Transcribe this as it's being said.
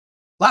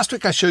Last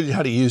week I showed you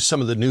how to use some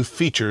of the new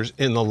features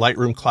in the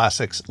Lightroom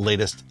Classic's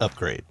latest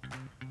upgrade.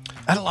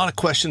 I had a lot of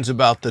questions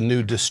about the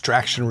new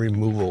distraction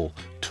removal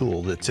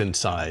tool that's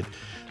inside.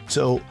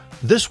 So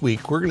this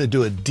week we're going to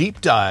do a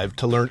deep dive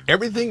to learn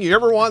everything you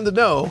ever wanted to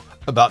know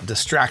about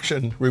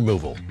distraction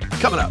removal.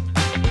 Coming up.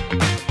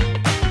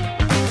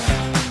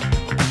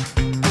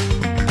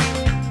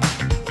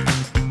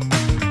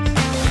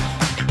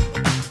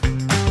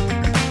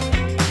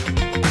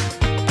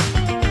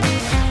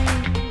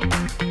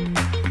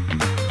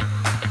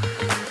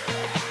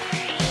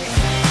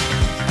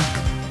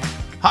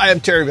 Hi,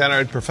 I'm Terry Van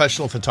Aert,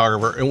 professional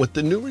photographer, and with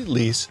the new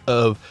release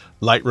of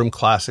Lightroom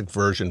Classic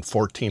version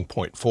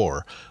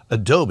 14.4,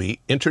 Adobe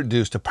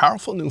introduced a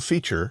powerful new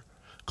feature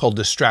called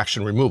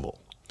distraction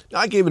removal. Now,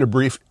 I gave it a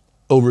brief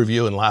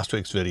overview in last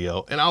week's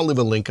video, and I'll leave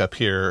a link up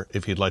here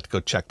if you'd like to go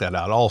check that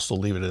out. I'll also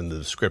leave it in the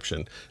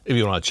description if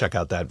you want to check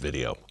out that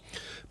video.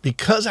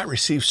 Because I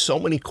received so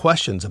many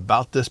questions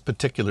about this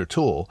particular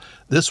tool,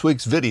 this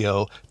week's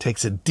video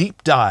takes a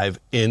deep dive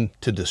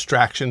into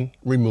distraction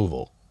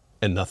removal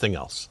and nothing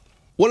else.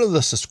 One of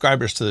the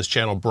subscribers to this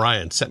channel,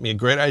 Brian, sent me a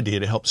great idea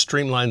to help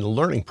streamline the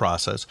learning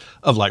process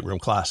of Lightroom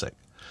Classic.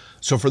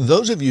 So for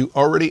those of you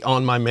already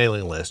on my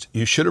mailing list,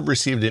 you should have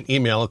received an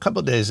email a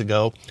couple of days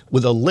ago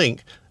with a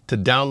link to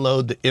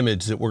download the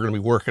image that we're going to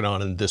be working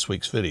on in this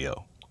week's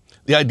video.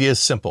 The idea is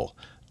simple.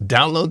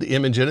 Download the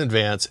image in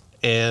advance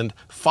and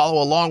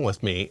follow along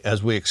with me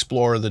as we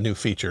explore the new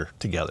feature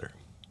together.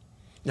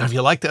 Now, if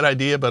you like that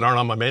idea but aren't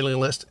on my mailing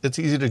list, it's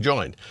easy to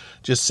join.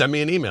 Just send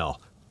me an email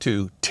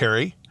to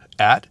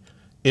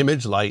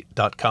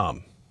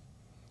terry@imagelight.com.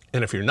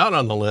 And if you're not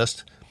on the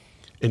list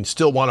and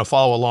still want to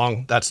follow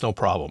along, that's no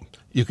problem.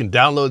 You can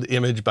download the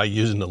image by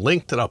using the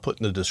link that I'll put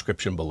in the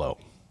description below.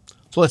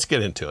 So let's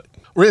get into it.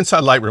 We're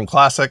inside Lightroom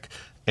Classic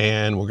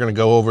and we're going to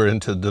go over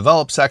into the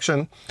develop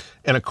section.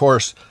 And of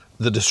course,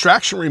 the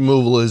distraction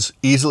removal is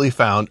easily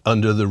found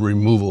under the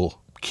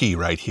removal key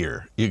right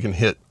here. You can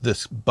hit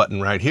this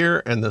button right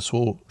here and this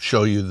will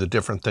show you the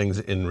different things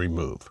in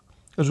remove.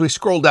 As we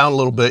scroll down a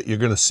little bit, you're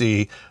going to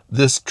see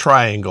this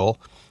triangle,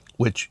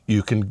 which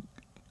you can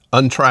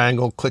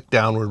untriangle, click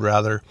downward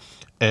rather,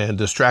 and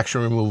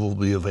distraction removal will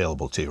be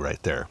available to you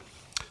right there.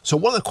 So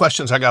one of the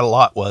questions I got a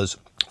lot was,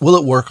 will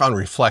it work on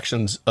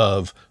reflections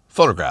of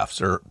photographs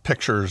or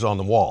pictures on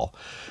the wall?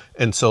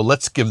 And so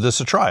let's give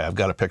this a try. I've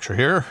got a picture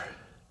here.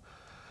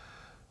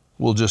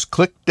 We'll just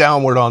click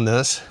downward on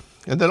this.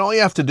 And then all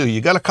you have to do,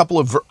 you got a couple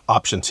of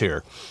options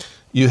here.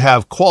 You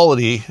have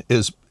quality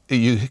is,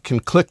 you can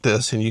click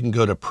this and you can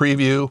go to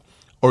preview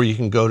or you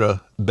can go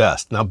to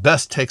best. Now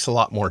best takes a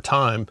lot more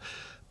time.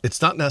 It's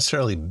not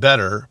necessarily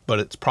better, but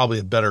it's probably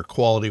a better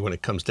quality when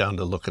it comes down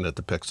to looking at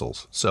the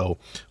pixels. So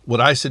what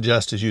I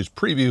suggest is use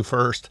preview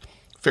first,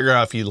 figure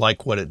out if you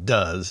like what it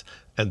does,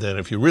 and then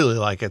if you really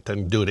like it,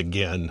 then do it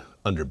again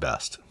under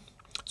best.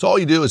 So all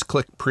you do is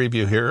click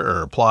preview here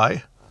or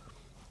apply.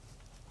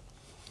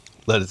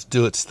 Let it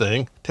do its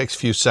thing. Takes a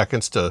few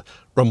seconds to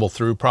rumble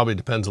through, probably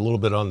depends a little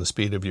bit on the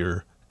speed of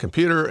your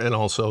computer and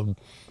also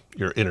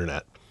your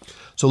internet.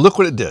 So look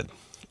what it did.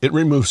 It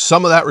removed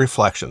some of that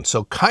reflection.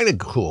 So kind of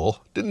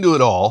cool. Didn't do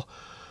it all,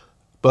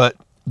 but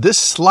this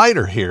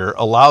slider here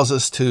allows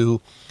us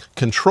to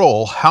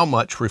control how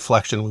much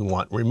reflection we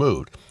want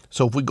removed.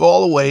 So if we go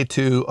all the way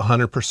to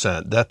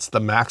 100%, that's the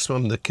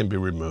maximum that can be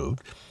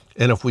removed.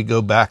 And if we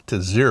go back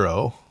to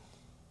 0,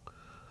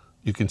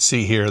 you can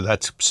see here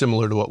that's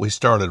similar to what we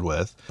started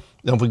with.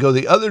 Now if we go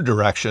the other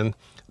direction,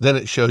 then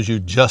it shows you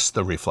just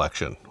the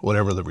reflection,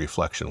 whatever the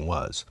reflection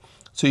was.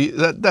 So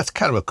that's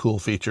kind of a cool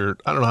feature.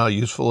 I don't know how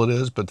useful it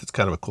is, but it's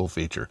kind of a cool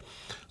feature.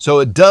 So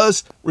it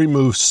does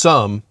remove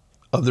some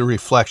of the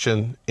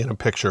reflection in a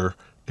picture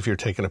if you're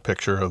taking a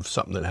picture of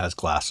something that has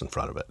glass in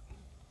front of it.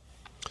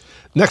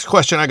 Next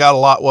question I got a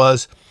lot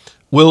was,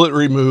 will it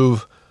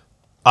remove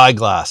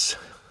eyeglass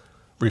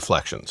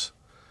reflections?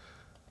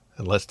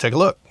 And let's take a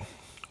look.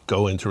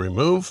 Go into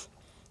remove,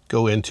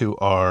 go into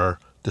our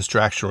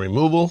distraction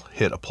removal,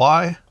 hit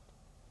apply,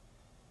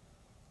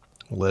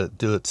 let it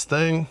do its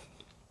thing,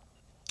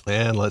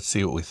 and let's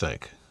see what we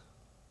think.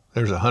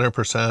 There's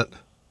 100%,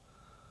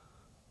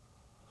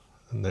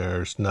 and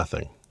there's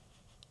nothing.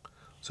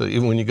 So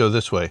even when you go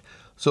this way,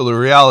 so the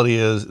reality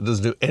is it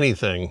doesn't do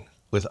anything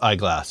with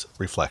eyeglass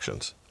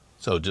reflections.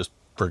 So just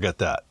forget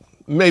that.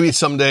 Maybe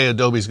someday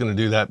Adobe's going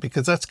to do that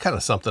because that's kind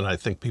of something I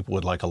think people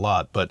would like a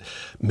lot, but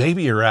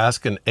maybe you're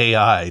asking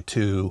AI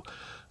to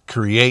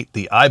create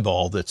the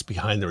eyeball that's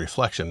behind the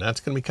reflection.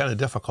 That's going to be kind of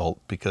difficult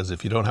because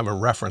if you don't have a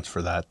reference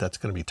for that, that's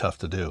going to be tough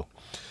to do.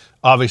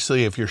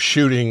 Obviously, if you're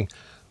shooting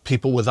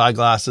people with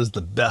eyeglasses,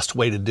 the best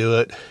way to do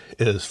it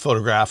is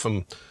photograph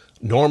them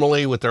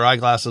normally with their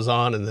eyeglasses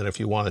on. And then if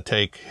you want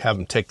to have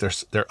them take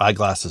their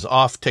eyeglasses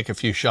off, take a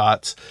few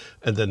shots.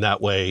 And then that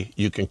way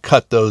you can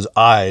cut those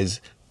eyes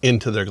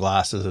into their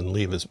glasses and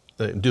do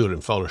it in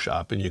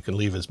Photoshop, and you can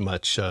leave as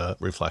much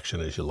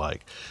reflection as you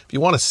like. If you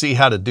want to see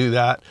how to do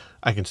that,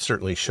 I can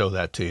certainly show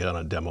that to you on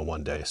a demo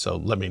one day. So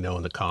let me know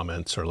in the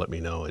comments or let me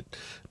know it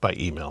by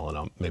email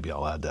and maybe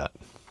I'll add that.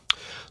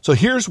 So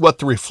here's what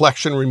the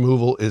reflection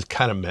removal is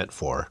kind of meant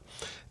for,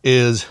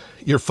 is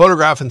you're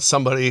photographing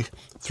somebody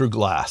through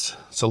glass.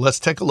 So let's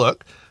take a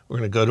look. We're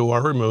going to go to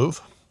our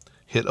remove,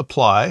 hit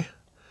apply,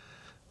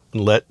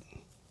 and let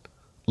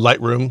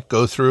Lightroom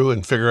go through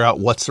and figure out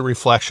what's the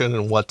reflection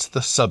and what's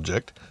the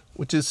subject,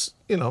 which is,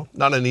 you know,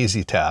 not an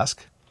easy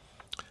task.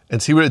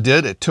 And see what it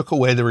did? It took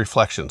away the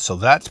reflection. So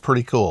that's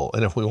pretty cool.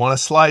 And if we want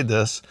to slide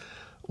this,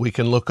 we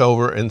can look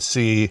over and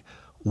see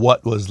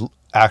what was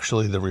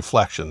actually the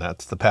reflection.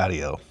 That's the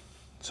patio.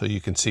 So you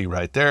can see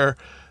right there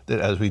that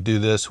as we do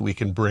this, we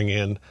can bring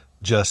in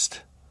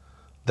just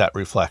that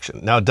reflection.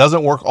 Now it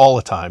doesn't work all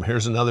the time.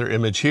 Here's another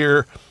image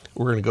here.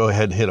 We're going to go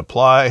ahead and hit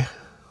apply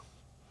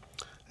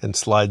and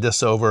slide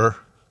this over.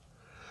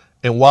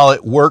 And while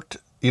it worked,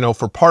 you know,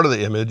 for part of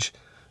the image,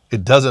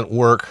 it doesn't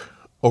work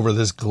over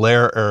this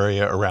glare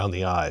area around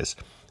the eyes.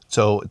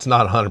 So it's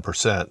not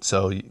 100%,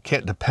 so you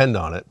can't depend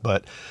on it.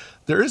 But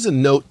there is a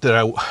note that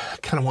I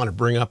kind of want to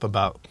bring up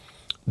about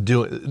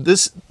doing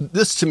this.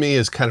 This to me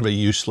is kind of a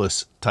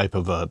useless type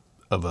of a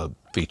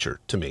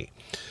feature to me,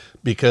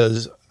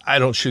 because I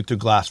don't shoot through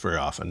glass very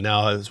often.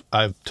 Now,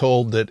 I've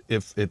told that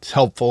if it's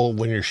helpful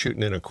when you're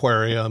shooting in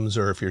aquariums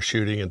or if you're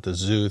shooting at the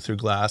zoo through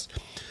glass,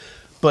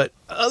 but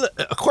other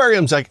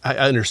aquariums I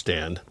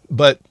understand.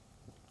 But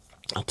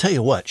I'll tell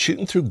you what,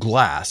 shooting through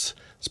glass,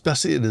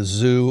 especially at a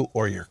zoo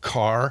or your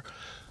car,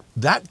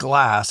 that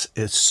glass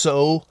is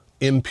so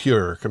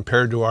impure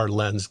compared to our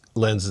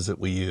lenses that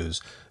we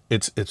use.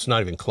 It's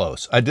not even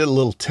close. I did a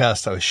little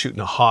test. I was shooting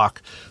a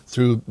hawk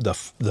through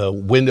the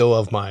window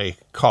of my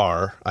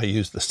car. I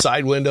used the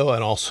side window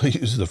and also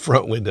used the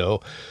front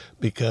window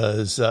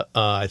because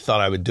I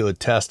thought I would do a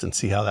test and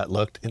see how that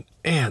looked.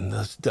 And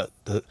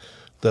the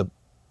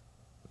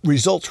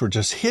results were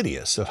just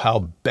hideous of how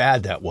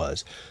bad that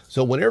was.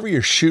 So whenever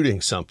you're shooting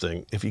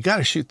something, if you got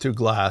to shoot through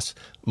glass,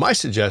 my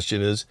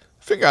suggestion is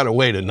figure out a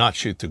way to not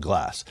shoot through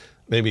glass.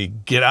 Maybe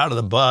get out of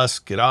the bus,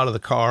 get out of the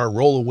car,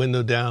 roll the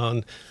window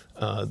down.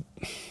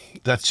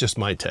 That's just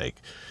my take.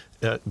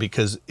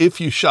 Because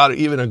if you shot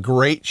even a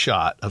great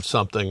shot of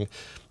something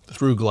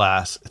through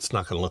glass, it's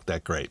not going to look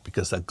that great,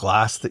 because the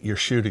glass that you're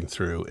shooting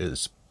through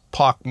is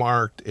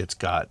pockmarked. It's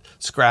got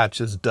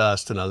scratches,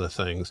 dust, and other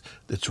things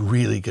that's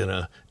really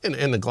gonna,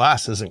 and the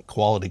glass isn't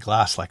quality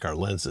glass like our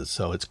lenses,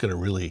 so it's gonna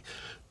really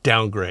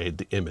downgrade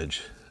the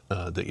image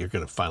that you're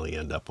gonna finally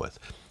end up with.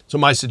 So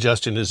my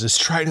suggestion is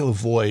try to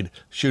avoid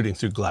shooting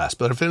through glass.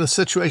 But if in a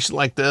situation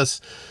like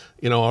this,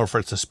 you know, or if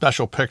it's a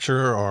special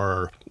picture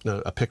or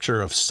a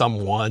picture of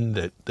someone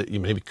that you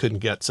maybe couldn't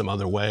get some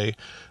other way,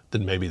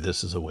 then maybe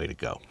this is a way to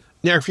go.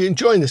 Now, if you're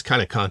enjoying this kind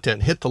of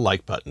content, hit the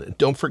like button. And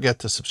don't forget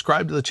to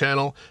subscribe to the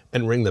channel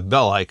and ring the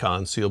bell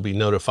icon so you'll be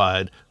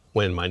notified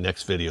when my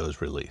next video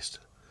is released.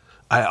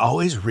 I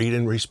always read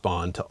and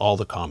respond to all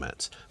the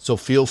comments, so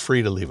feel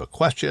free to leave a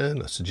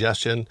question, a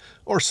suggestion,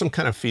 or some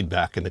kind of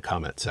feedback in the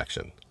comment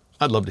section.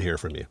 I'd love to hear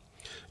from you.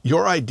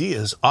 Your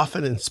ideas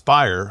often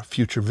inspire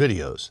future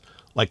videos,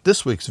 like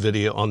this week's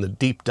video on the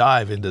deep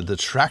dive into the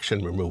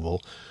distraction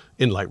removal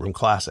in Lightroom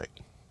Classic.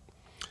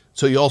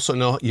 So you also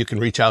know you can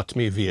reach out to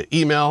me via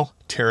email,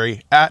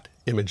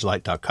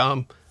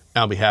 terry@imagelight.com.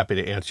 I'll be happy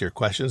to answer your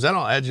questions, and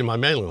I'll add you to my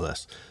mailing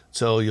list,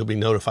 so you'll be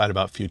notified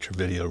about future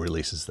video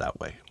releases that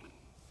way.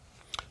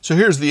 So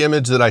here's the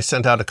image that I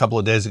sent out a couple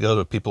of days ago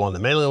to people on the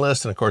mailing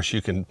list, and of course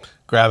you can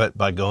grab it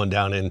by going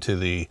down into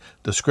the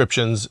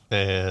descriptions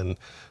and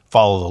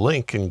follow the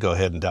link and go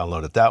ahead and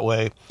download it that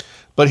way.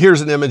 But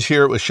here's an image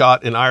here. It was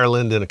shot in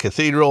Ireland in a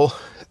cathedral,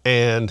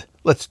 and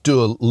let's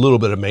do a little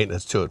bit of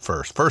maintenance to it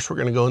first. First, we're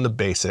going to go into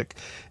basic,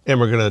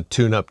 and we're going to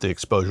tune up the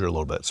exposure a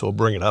little bit. So we'll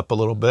bring it up a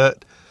little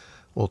bit.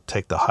 We'll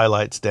take the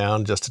highlights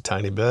down just a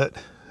tiny bit,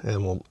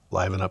 and we'll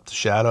liven up the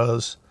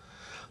shadows.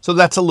 So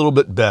that's a little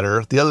bit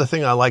better. The other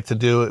thing I like to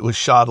do, it was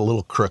shot a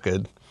little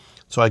crooked.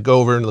 So I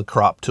go over into the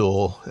crop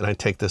tool, and I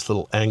take this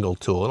little angle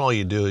tool, and all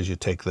you do is you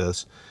take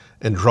this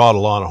and draw it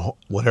along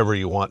whatever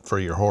you want for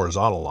your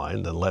horizontal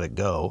line, then let it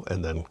go,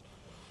 and then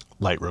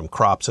Lightroom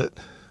crops it,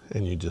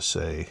 and you just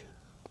say,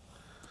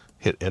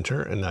 hit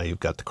enter, and now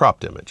you've got the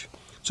cropped image.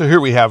 So here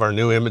we have our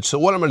new image. So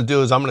what I'm going to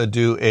do is I'm going to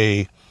do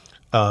a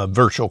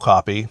virtual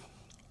copy.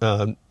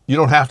 You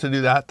don't have to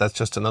do that. That's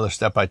just another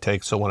step I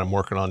take. So when I'm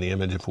working on the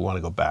image, if we want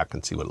to go back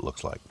and see what it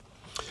looks like.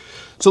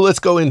 So let's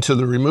go into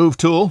the remove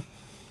tool,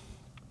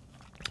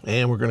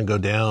 and we're going to go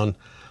down,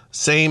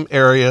 same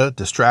area,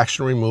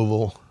 distraction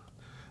removal.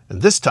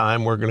 And this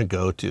time we're going to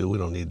go to, we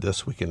don't need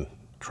this, we can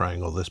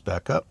triangle this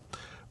back up.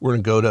 We're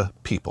going to go to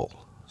people.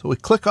 So we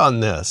click on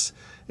this,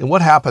 and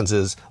what happens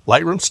is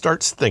Lightroom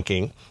starts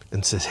thinking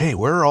and says, hey,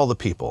 where are all the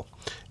people?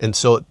 And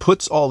so it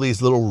puts all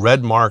these little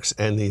red marks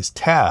and these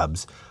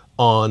tabs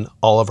on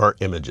all of our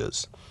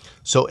images.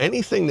 So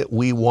anything that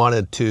we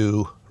wanted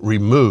to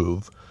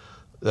remove,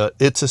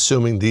 it's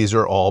assuming these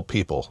are all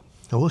people.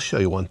 Now we'll show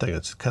you one thing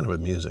that's kind of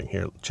amusing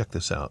here. Check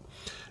this out.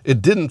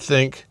 It didn't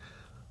think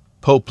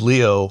Pope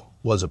Leo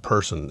was a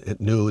person. It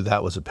knew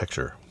that was a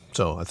picture.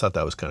 So I thought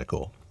that was kind of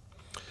cool.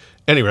 At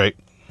any rate,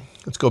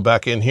 let's go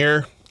back in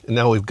here. And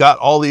now we've got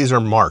all these are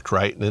marked,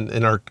 right?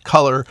 And our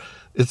color,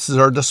 This is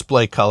our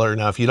display color.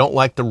 Now, if you don't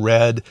like the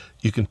red,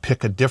 you can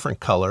pick a different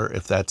color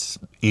if that's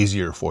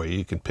easier for you.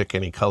 You can pick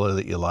any color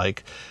that you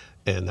like,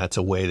 and that's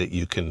a way that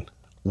you can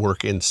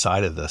work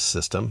inside of this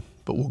system.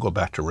 But we'll go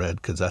back to red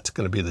because that's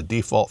going to be the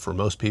default for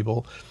most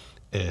people,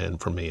 and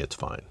for me, it's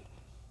fine.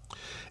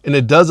 And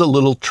it does a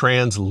little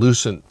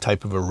translucent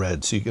type of a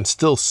red, so you can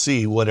still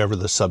see whatever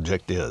the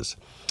subject is.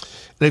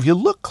 And if you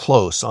look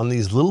close on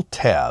these little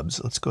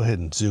tabs, let's go ahead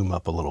and zoom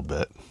up a little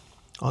bit.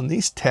 On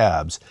these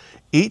tabs,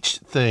 each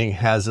thing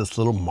has this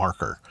little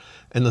marker,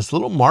 and this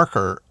little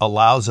marker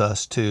allows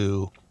us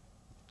to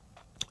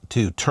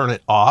turn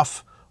it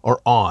off or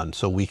on,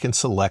 so we can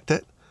select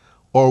it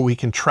or we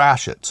can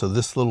trash it. So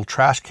this little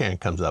trash can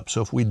comes up.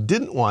 So if we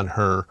didn't want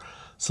her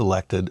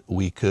selected,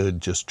 we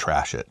could just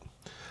trash it.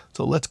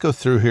 So let's go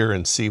through here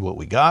and see what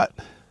we got.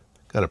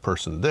 Got a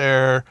person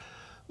there.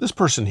 This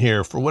person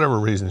here, for whatever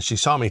reason, she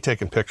saw me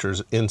taking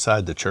pictures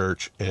inside the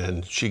church,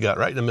 and she got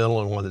right in the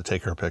middle and wanted to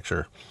take her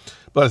picture.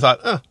 But I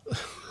thought,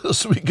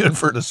 this would be good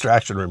for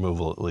distraction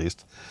removal at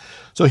least.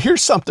 So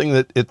here's something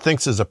that it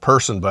thinks is a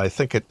person, but I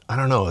think I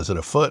don't know, is it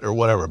a foot or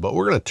whatever? But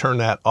we're going to turn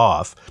that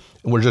off,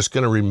 and we're just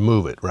going to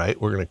remove it, right?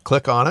 We're going to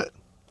click on it,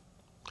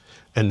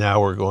 and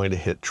now we're going to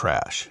hit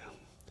trash.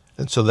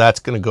 And so that's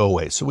going to go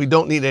away. So we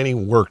don't need any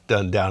work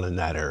done down in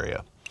that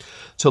area.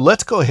 So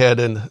let's go ahead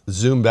and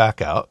zoom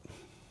back out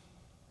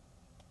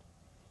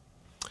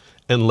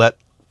and let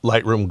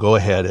Lightroom go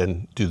ahead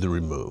and do the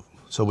remove.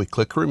 So we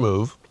click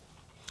remove.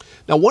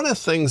 Now, one of the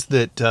things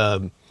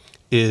that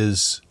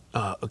is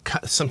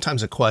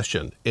sometimes a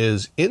question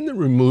is in the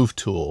remove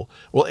tool,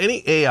 well,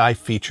 any AI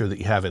feature that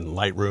you have in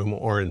Lightroom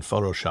or in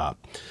Photoshop,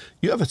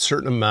 you have a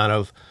certain amount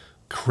of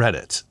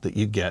credits that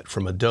you get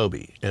from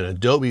Adobe, and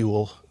Adobe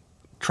will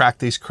track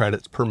these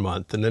credits per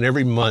month, and then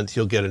every month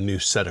you'll get a new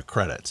set of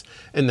credits.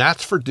 And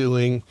that's for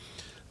doing,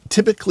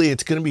 typically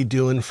it's going to be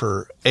doing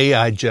for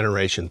AI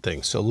generation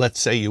things. So let's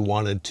say you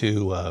wanted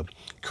to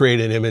create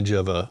an image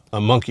of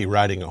a monkey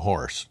riding a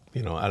horse,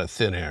 you know, out of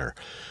thin air,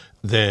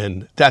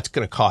 then that's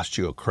going to cost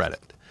you a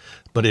credit.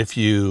 But if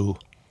you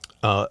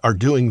are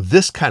doing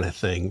this kind of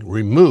thing,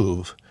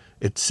 remove,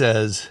 it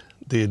says,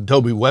 the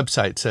Adobe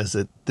website says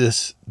that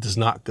this does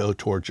not go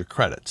towards your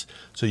credits.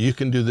 So you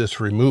can do this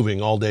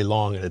removing all day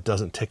long, and it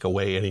doesn't take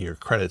away any of your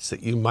credits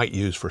that you might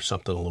use for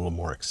something a little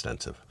more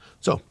extensive.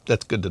 So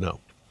that's good to know.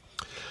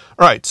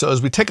 All right, so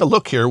as we take a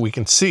look here, we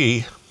can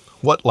see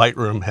what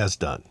Lightroom has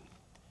done.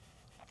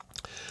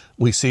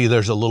 We see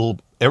there's a little,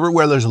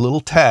 everywhere there's a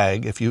little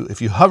tag. If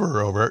you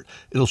hover over it,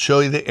 it'll show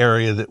you the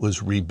area that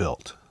was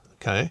rebuilt,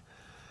 okay?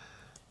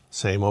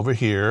 Same over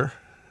here,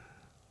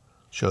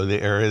 show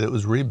the area that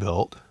was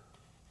rebuilt.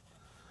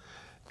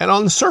 And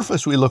on the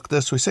surface, we look at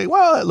this, we say,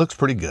 well, it looks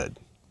pretty good.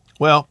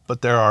 Well,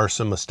 but there are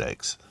some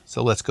mistakes.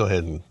 So let's go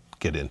ahead and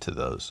get into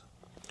those.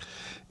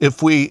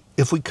 If we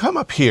come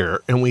up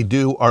here and we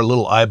do our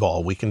little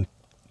eyeball, we can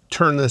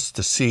turn this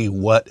to see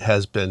what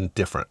has been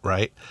different,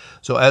 right?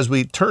 So as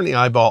we turn the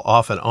eyeball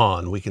off and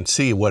on, we can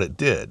see what it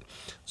did.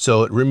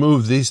 So it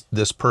removed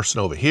this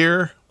person over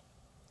here,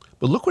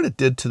 but look what it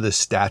did to this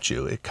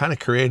statue. It kind of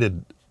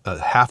created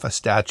half a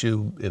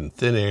statue in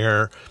thin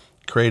air,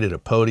 created a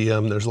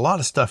podium. There's a lot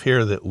of stuff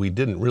here that we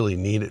didn't really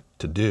need it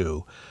to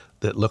do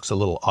that looks a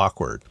little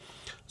awkward.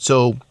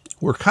 So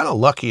we're kind of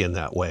lucky in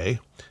that way,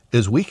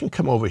 is we can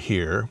come over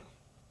here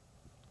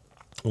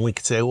and we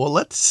can say, well,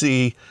 let's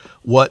see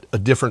what a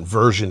different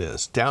version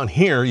is. Down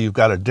here, you've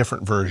got a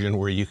different version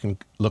where you can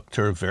look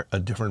to a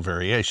different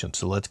variation.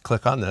 So let's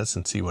click on this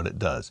and see what it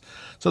does.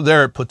 So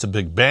there it puts a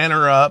big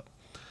banner up,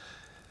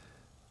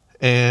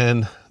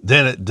 and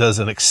then it does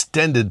an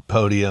extended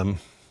podium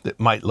that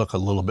might look a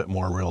little bit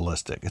more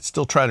realistic. It's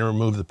still trying to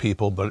remove the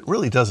people, but it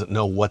really doesn't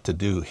know what to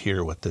do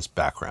here with this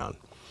background.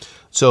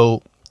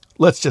 So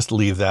let's just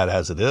leave that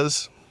as it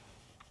is.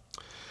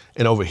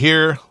 And over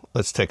here,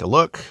 let's take a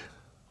look,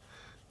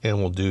 and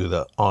we'll do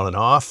the on and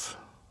off.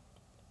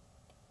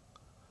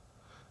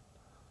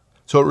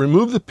 So it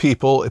removed the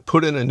people, it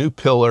put in a new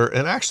pillar,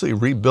 and actually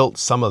rebuilt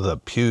some of the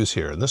pews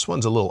here. And this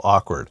one's a little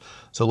awkward.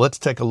 So let's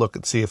take a look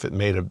and see if it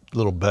made a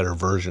little better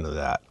version of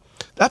that.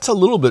 That's a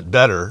little bit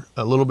better,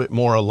 a little bit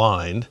more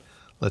aligned.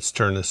 Let's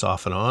turn this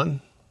off and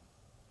on.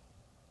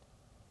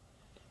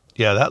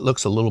 Yeah, that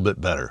looks a little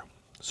bit better.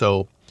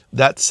 So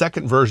that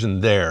second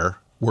version there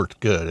worked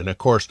good. And of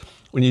course,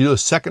 when you do a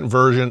second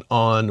version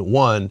on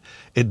one,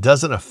 it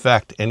doesn't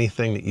affect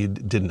anything that you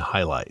didn't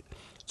highlight.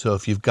 So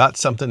if you've got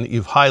something that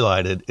you've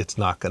highlighted, it's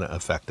not going to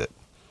affect it.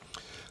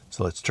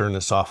 So let's turn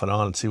this off and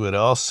on and see what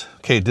else.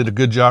 Okay, did a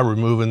good job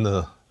removing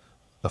the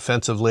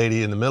offensive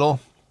lady in the middle.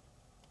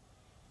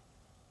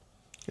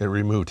 It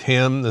removed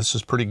him. This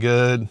is pretty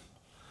good.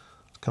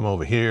 Let's come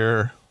over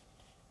here.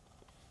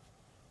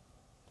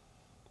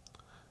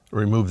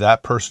 Remove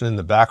that person in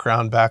the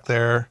background back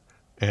there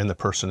and the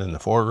person in the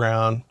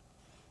foreground.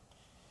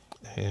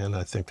 And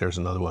I think there's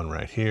another one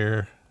right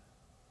here.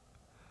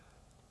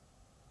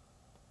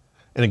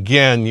 And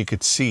again, you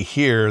could see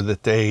here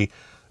that they,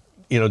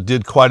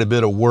 did quite a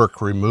bit of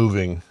work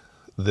removing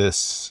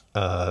this,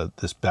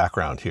 this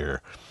background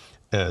here.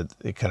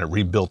 It kind of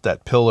rebuilt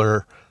that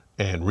pillar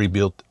and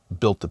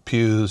built the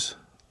pews,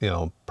 you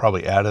know,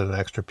 probably added an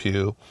extra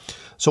pew.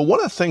 So one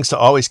of the things to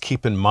always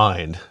keep in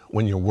mind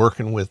when you're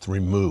working with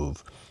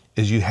remove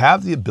is you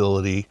have the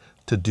ability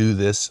to do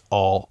this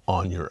all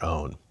on your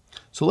own.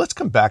 So let's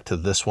come back to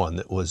this one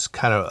that was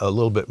kind of a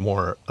little bit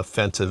more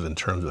offensive in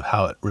terms of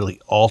how it really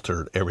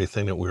altered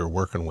everything that we were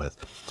working with.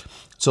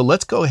 So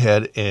let's go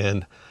ahead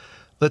and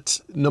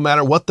no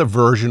matter what the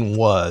version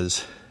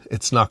was,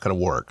 it's not going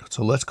to work.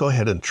 So let's go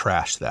ahead and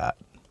trash that.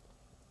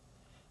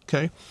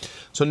 Okay.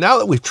 So now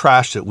that we've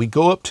trashed it, we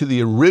go up to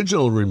the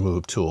original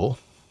remove tool,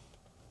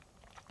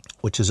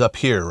 which is up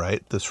here,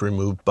 right? This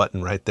remove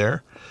button right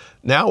there.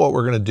 Now what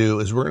we're going to do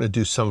is we're going to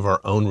do some of our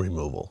own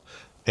removal.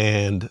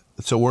 And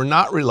so we're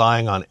not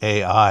relying on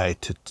AI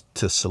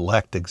to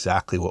select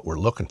exactly what we're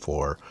looking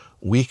for.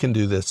 We can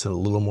do this in a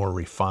little more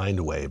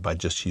refined way by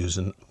just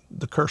using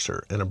the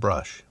cursor and a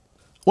brush.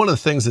 One of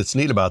the things that's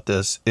neat about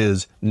this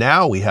is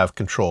now we have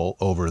control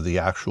over the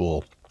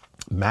actual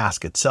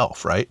mask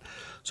itself, right?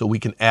 So we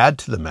can add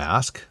to the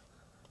mask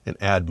and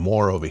add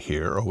more over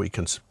here, or we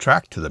can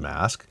subtract to the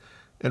mask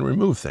and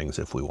remove things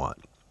if we want.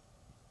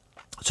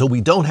 So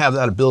we don't have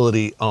that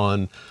ability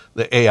on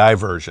the AI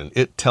version.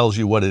 It tells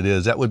you what it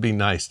is. That would be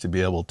nice to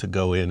be able to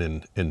go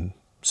in and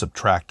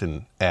subtract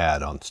and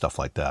add on stuff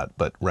like that.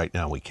 But right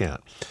now we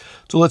can't.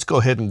 So let's go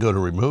ahead and go to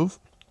remove.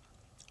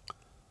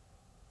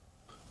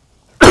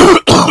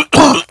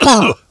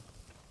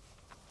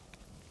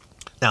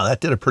 Now that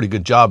did a pretty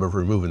good job of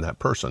removing that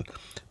person,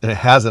 and it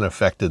hasn't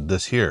affected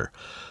this here.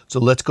 So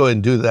let's go ahead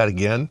and do that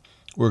again.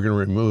 We're going to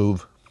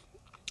remove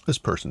this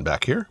person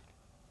back here.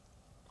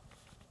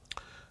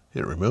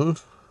 Hit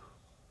remove.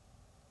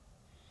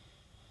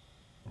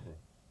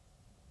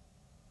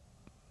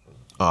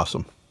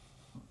 Awesome.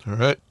 All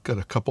right, got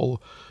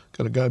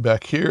a guy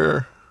back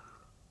here.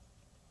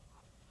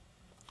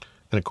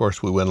 And of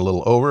course we went a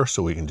little over,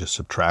 so we can just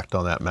subtract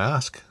on that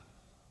mask.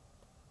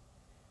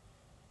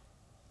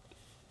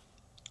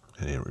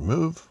 And hit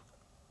remove.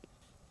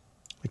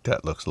 I think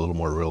that looks a little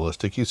more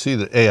realistic. You see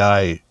that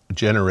AI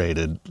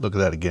generated, look at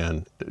that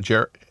again,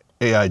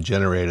 AI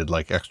generated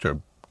like extra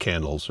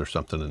candles or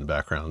something in the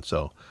background.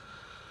 So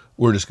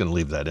we're just going to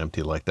leave that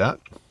empty like that.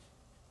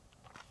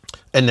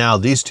 And now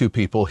these two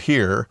people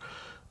here,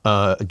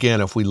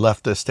 again, if we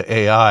left this to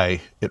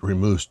AI, it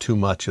removes too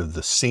much of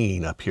the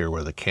scene up here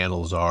where the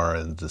candles are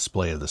and the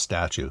display of the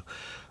statue.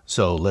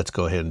 So let's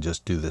go ahead and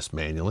just do this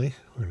manually.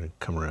 We're going to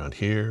come around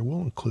here.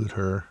 We'll include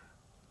her.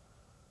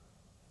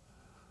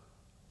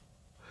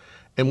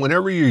 And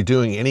whenever you're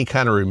doing any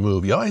kind of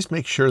remove, you always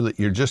make sure that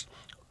you're just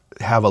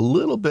have a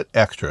little bit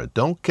extra.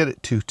 Don't get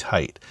it too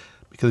tight,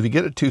 because if you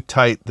get it too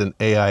tight, then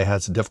AI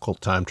has a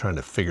difficult time trying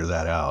to figure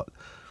that out.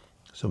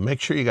 So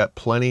make sure you got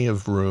plenty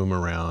of room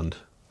around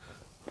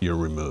your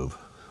remove.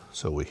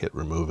 So we hit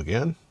remove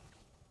again.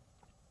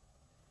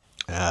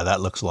 That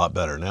looks a lot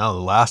better. Now the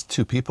last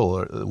two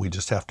people we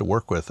just have to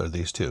work with are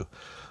these two.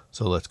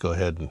 So let's go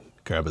ahead and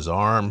grab his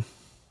arm,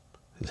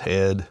 his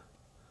head,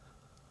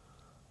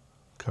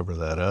 cover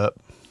that up,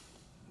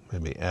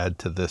 maybe add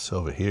to this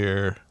over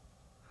here.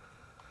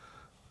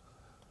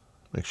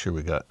 Make sure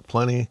we got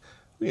plenty.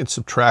 We can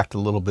subtract a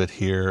little bit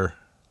here.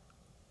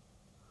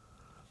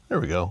 There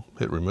we go,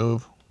 hit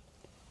remove.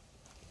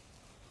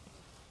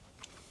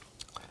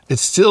 It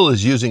still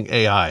is using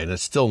AI and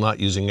it's still not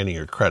using any of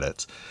your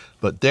credits,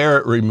 but there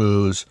it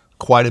removes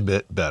quite a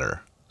bit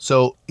better.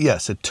 So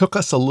yes, it took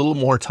us a little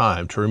more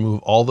time to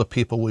remove all the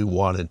people we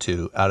wanted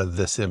to out of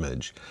this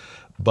image.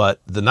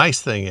 But the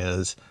nice thing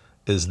is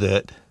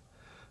that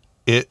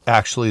it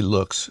actually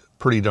looks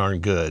pretty darn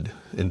good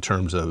in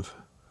terms of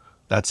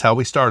that's how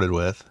we started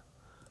with,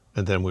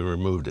 and then we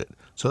removed it.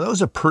 So that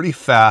was a pretty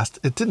fast,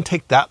 it didn't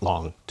take that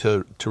long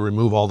to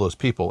remove all those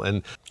people.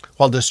 And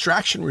while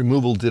distraction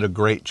removal did a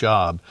great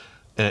job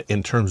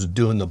in terms of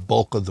doing the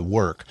bulk of the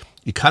work,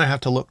 you kind of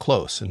have to look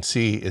close and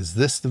see, is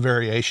this the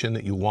variation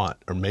that you want?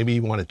 Or maybe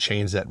you want to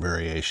change that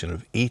variation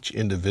of each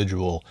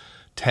individual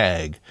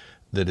tag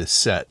that is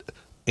set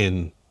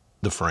in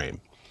the frame.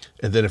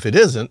 And then if it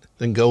isn't,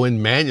 then go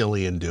in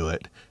manually and do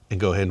it, and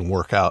go ahead and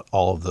work out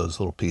all of those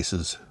little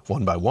pieces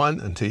one by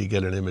one until you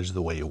get an image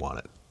the way you want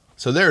it.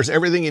 So there's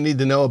everything you need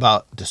to know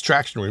about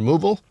distraction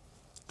removal.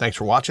 Thanks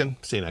for watching.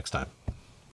 See you next time.